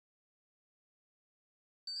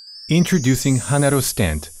Introducing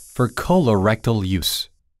HANAROSTENT for colorectal use.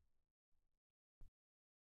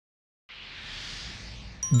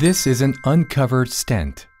 This is an uncovered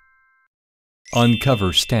stent.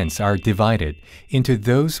 Uncovered stents are divided into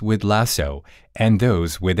those with lasso and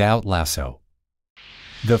those without lasso.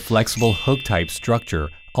 The flexible hook-type structure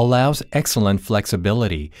allows excellent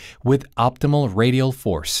flexibility with optimal radial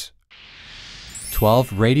force.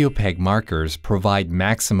 12 radiopeg markers provide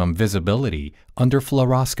maximum visibility under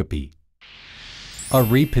fluoroscopy. A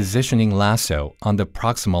repositioning lasso on the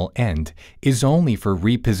proximal end is only for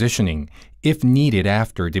repositioning if needed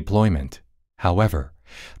after deployment. However,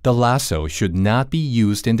 the lasso should not be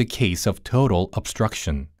used in the case of total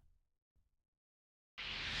obstruction.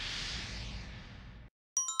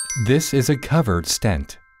 This is a covered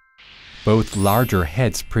stent. Both larger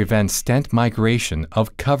heads prevent stent migration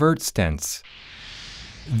of covered stents.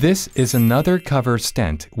 This is another covered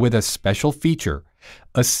stent with a special feature,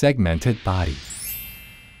 a segmented body.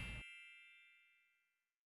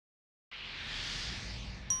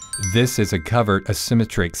 This is a covered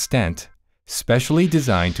asymmetric stent, specially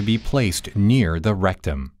designed to be placed near the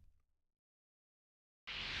rectum.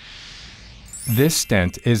 This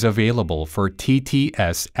stent is available for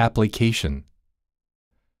TTS application.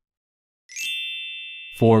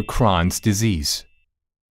 For Crohn's disease.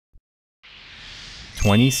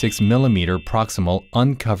 26 mm proximal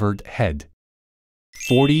uncovered head.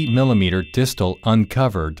 40 mm distal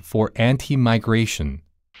uncovered for anti-migration.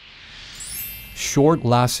 Short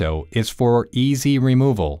lasso is for easy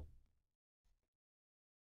removal.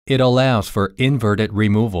 It allows for inverted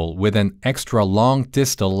removal with an extra long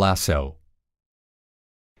distal lasso.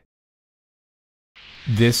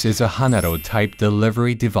 This is a HANARO type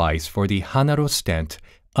delivery device for the HANAROSTENT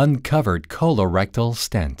uncovered colorectal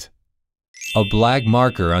stent. A black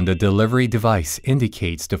marker on the delivery device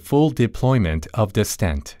indicates the full deployment of the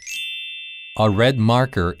stent. A red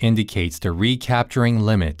marker indicates the recapturing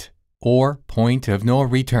limit, or point of no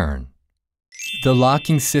return. The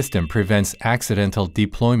locking system prevents accidental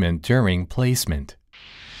deployment during placement.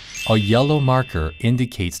 A yellow marker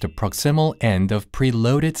indicates the proximal end of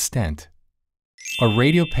preloaded stent. A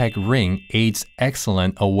radiopeg ring aids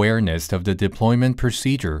excellent awareness of the deployment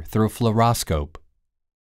procedure through fluoroscope.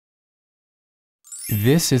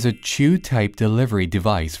 This is a chew-type delivery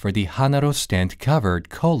device for the HANAROSTENT covered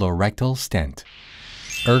colorectal stent.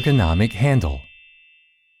 Ergonomic handle.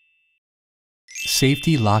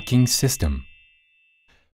 Safety locking system.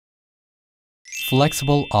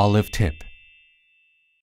 Flexible olive tip.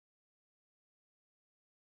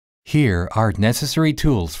 Here are necessary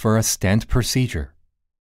tools for a stent procedure.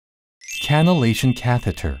 Cannulation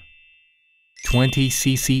catheter. 20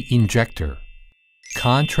 cc injector.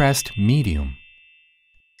 Contrast medium.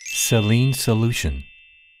 Saline solution.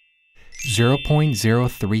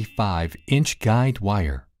 0.035 inch guide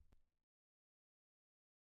wire.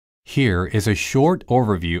 Here is a short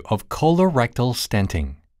overview of colorectal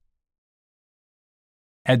stenting.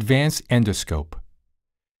 Advanced endoscope.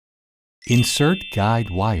 Insert guide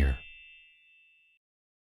wire.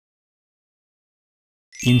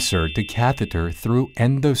 Insert the catheter through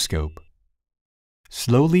endoscope.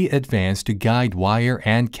 Slowly advance to guide wire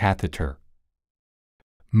and catheter.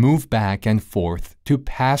 Move back and forth to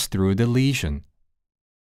pass through the lesion.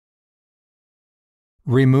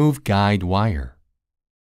 Remove guide wire.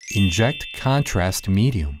 Inject contrast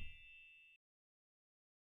medium.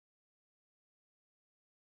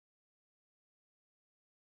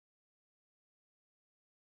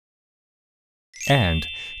 And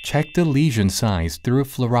check the lesion size through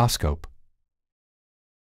fluoroscope.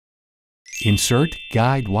 Insert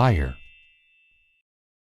guide wire.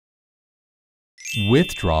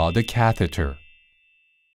 Withdraw the catheter.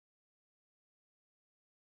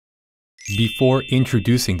 Before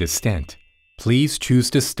introducing the stent, please choose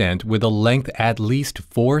the stent with a length at least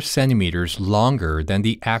 4 cm longer than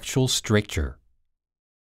the actual stricture.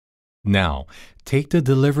 Now, take the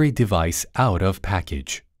delivery device out of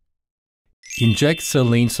package. Inject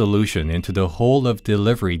saline solution into the hole of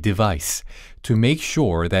delivery device to make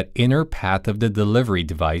sure that inner path of the delivery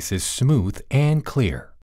device is smooth and clear.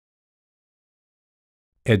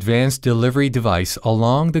 Advance delivery device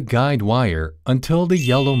along the guide wire until the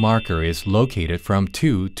yellow marker is located from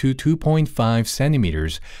 2 to 2.5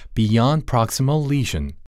 cm beyond proximal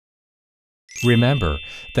lesion. Remember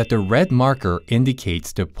that the red marker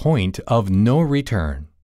indicates the point of no return,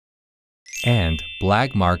 and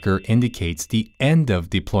black marker indicates the end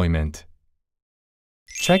of deployment.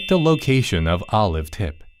 Check the location of olive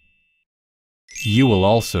tip. You will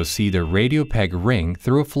also see the radiopeg ring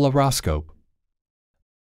through a fluoroscope.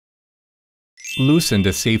 Loosen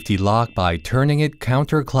the safety lock by turning it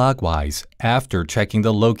counterclockwise after checking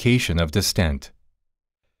the location of the stent.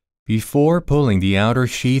 Before pulling the outer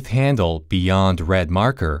sheath handle beyond red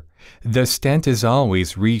marker, the stent is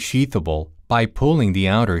always resheathable by pulling the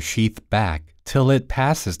outer sheath back till it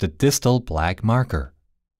passes the distal black marker.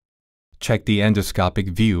 Check the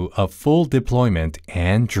endoscopic view of full deployment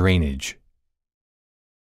and drainage.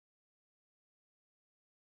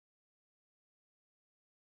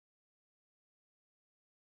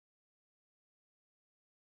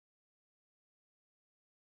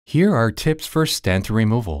 Here are tips for stent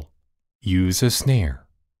removal. Use a snare.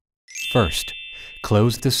 First,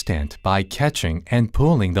 close the stent by catching and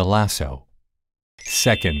pulling the lasso.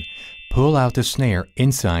 Second, pull out the snare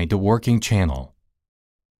inside the working channel.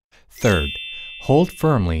 Third, hold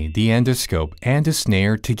firmly the endoscope and the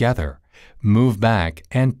snare together. Move back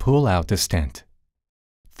and pull out the stent.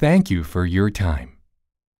 Thank you for your time.